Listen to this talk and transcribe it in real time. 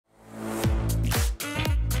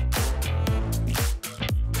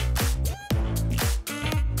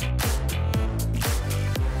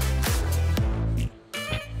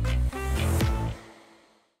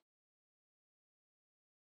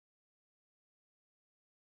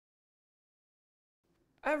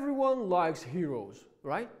Everyone likes heroes,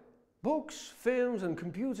 right? Books, films and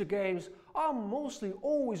computer games are mostly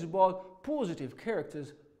always about positive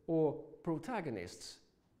characters or protagonists.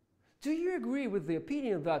 Do you agree with the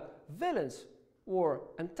opinion that villains or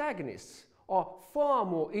antagonists are far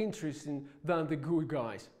more interesting than the good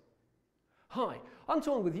guys? Hi,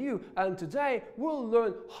 Anton with you, and today we'll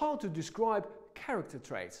learn how to describe character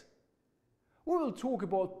traits. We will talk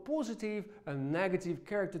about positive and negative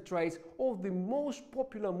character traits of the most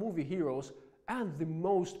popular movie heroes and the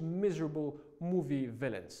most miserable movie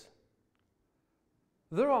villains.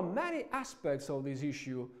 There are many aspects of this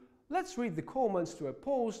issue. Let's read the comments to a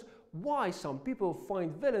post why some people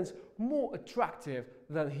find villains more attractive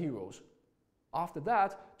than heroes. After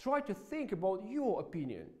that, try to think about your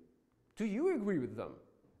opinion. Do you agree with them?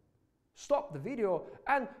 Stop the video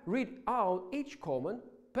and read out each comment.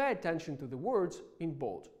 Pay attention to the words in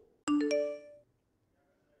bold.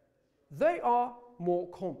 They are more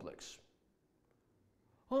complex.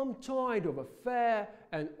 I'm tired of a fair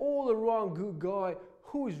and all-around good guy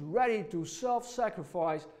who is ready to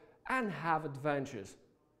self-sacrifice and have adventures.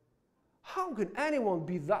 How can anyone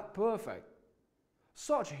be that perfect?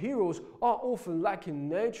 Such heroes are often lacking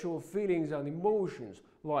natural feelings and emotions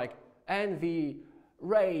like envy,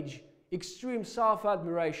 rage, extreme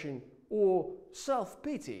self-admiration, or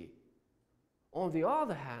self-pity. On the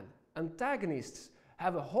other hand, antagonists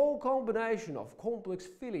have a whole combination of complex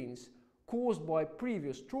feelings caused by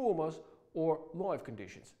previous traumas or life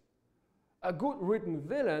conditions. A good written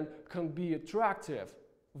villain can be attractive,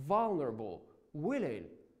 vulnerable, willing,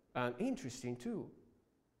 and interesting too.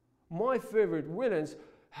 My favorite villains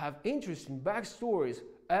have interesting backstories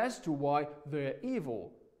as to why they're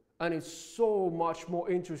evil, and it's so much more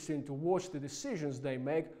interesting to watch the decisions they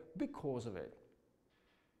make because of it.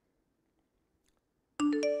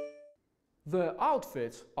 Their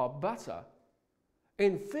outfits are better.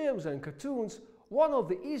 In films and cartoons, one of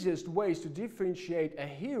the easiest ways to differentiate a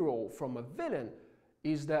hero from a villain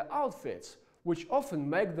is their outfits, which often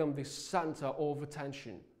make them the center of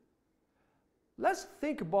attention. Let's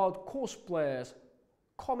think about cosplayers,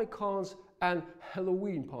 Comic-Cons and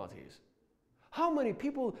Halloween parties. How many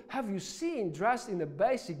people have you seen dressed in a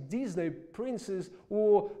basic Disney princess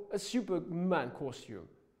or a Superman costume?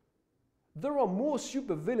 There are more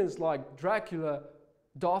supervillains like Dracula,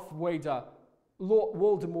 Darth Vader, Lord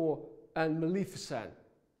Voldemort and Maleficent.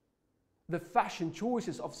 The fashion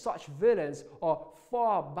choices of such villains are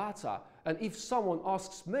far better, and if someone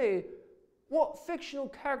asks me, what fictional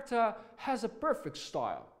character has a perfect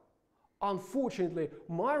style? Unfortunately,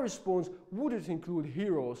 my response wouldn't include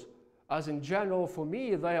heroes, as in general for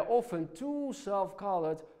me they are often too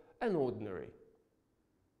self-colored and ordinary.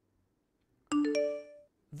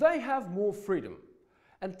 They have more freedom.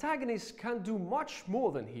 Antagonists can do much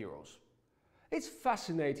more than heroes. It's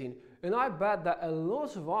fascinating, and I bet that a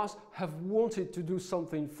lot of us have wanted to do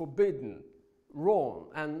something forbidden, wrong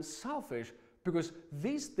and selfish because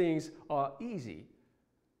these things are easy.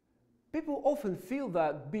 People often feel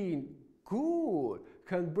that being good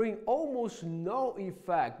can bring almost no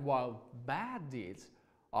effect, while bad deeds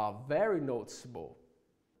are very noticeable.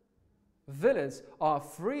 Villains are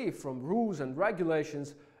free from rules and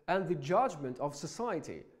regulations and the judgment of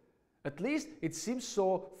society. At least it seems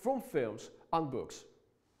so from films and books.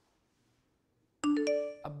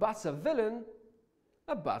 A better villain,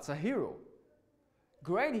 a better hero.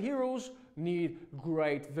 Great heroes need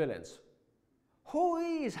great villains. Who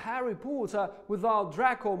is Harry Potter without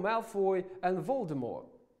Draco Malfoy and Voldemort?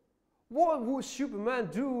 What would Superman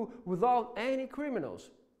do without any criminals?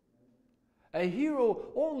 A hero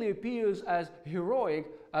only appears as heroic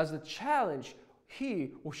as the challenge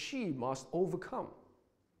he or she must overcome.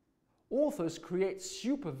 Authors create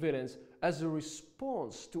supervillains as a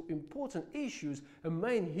response to important issues a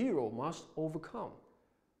main hero must overcome.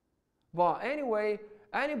 But anyway,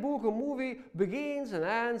 any book or movie begins and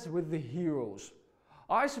ends with the heroes.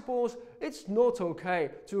 I suppose it's not okay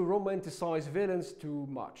to romanticize villains too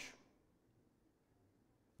much.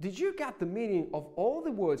 Did you get the meaning of all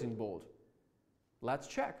the words in bold? Let's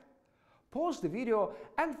check. Pause the video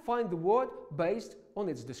and find the word based on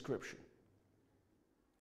its description.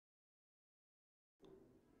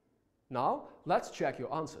 Now, let's check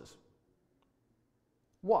your answers.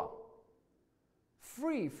 1.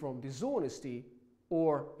 Free from dishonesty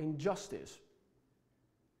or injustice.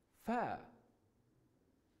 Fair.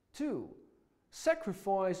 2.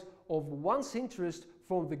 Sacrifice of one's interest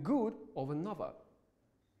for the good of another.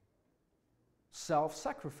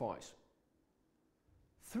 Self-sacrifice.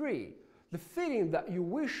 3. The feeling that you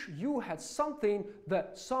wish you had something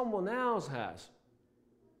that someone else has.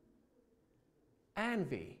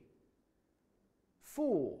 Envy.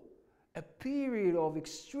 4. A period of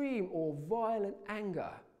extreme or violent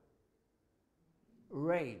anger.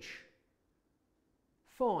 Rage.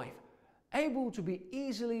 5. Able to be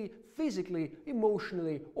easily physically,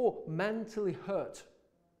 emotionally, or mentally hurt.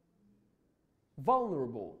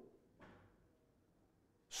 Vulnerable.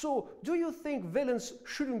 So, do you think villains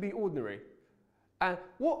shouldn't be ordinary? And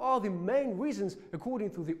what are the main reasons,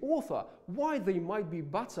 according to the author, why they might be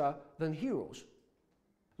better than heroes?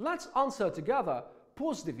 Let's answer together.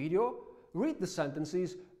 Pause the video, read the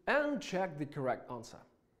sentences, and check the correct answer.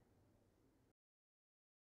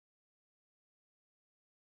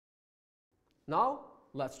 Now,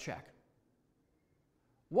 let's check.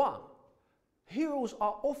 1. Heroes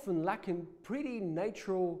are often lacking pretty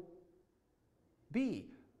natural B.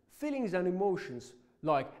 Feelings and emotions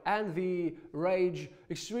like envy, rage,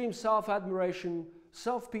 extreme self-admiration,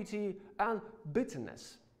 self-pity, and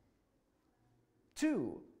bitterness.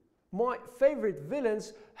 2. My favorite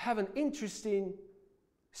villains have an interesting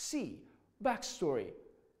C. Backstory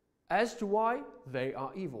as to why they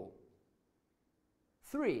are evil.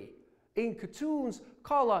 3. In cartoons,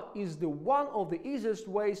 color is one of the easiest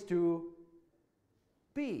ways to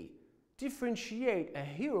B. Differentiate a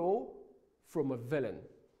hero from a villain.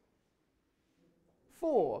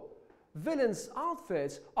 4. Villains'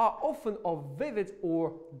 outfits are often of vivid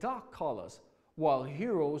or dark colors, while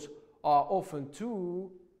heroes are often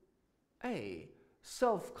too A.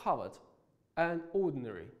 Self-covered and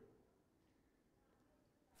ordinary.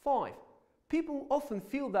 5. People often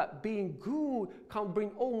feel that being good can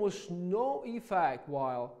bring almost no effect,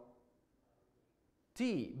 while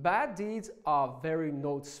D. Bad deeds are very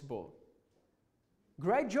noticeable.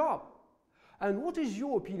 Great job! And what is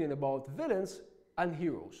your opinion about villains and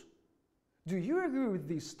heroes? Do you agree with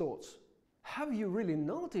these thoughts? Have you really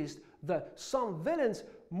noticed that some villains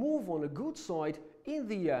move on a good side in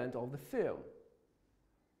the end of the film?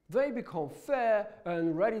 They become fair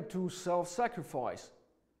and ready to self-sacrifice.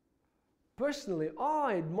 Personally,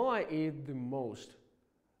 I admire it the most.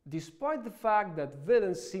 Despite the fact that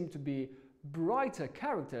villains seem to be brighter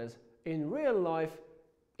characters, in real life,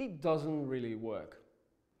 it doesn't really work.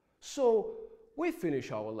 So, we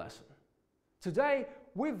finish our lesson. Today,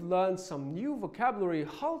 we've learned some new vocabulary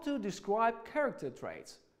how to describe character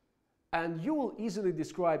traits. And you will easily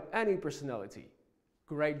describe any personality.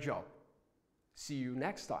 Great job! See you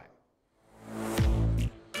next time.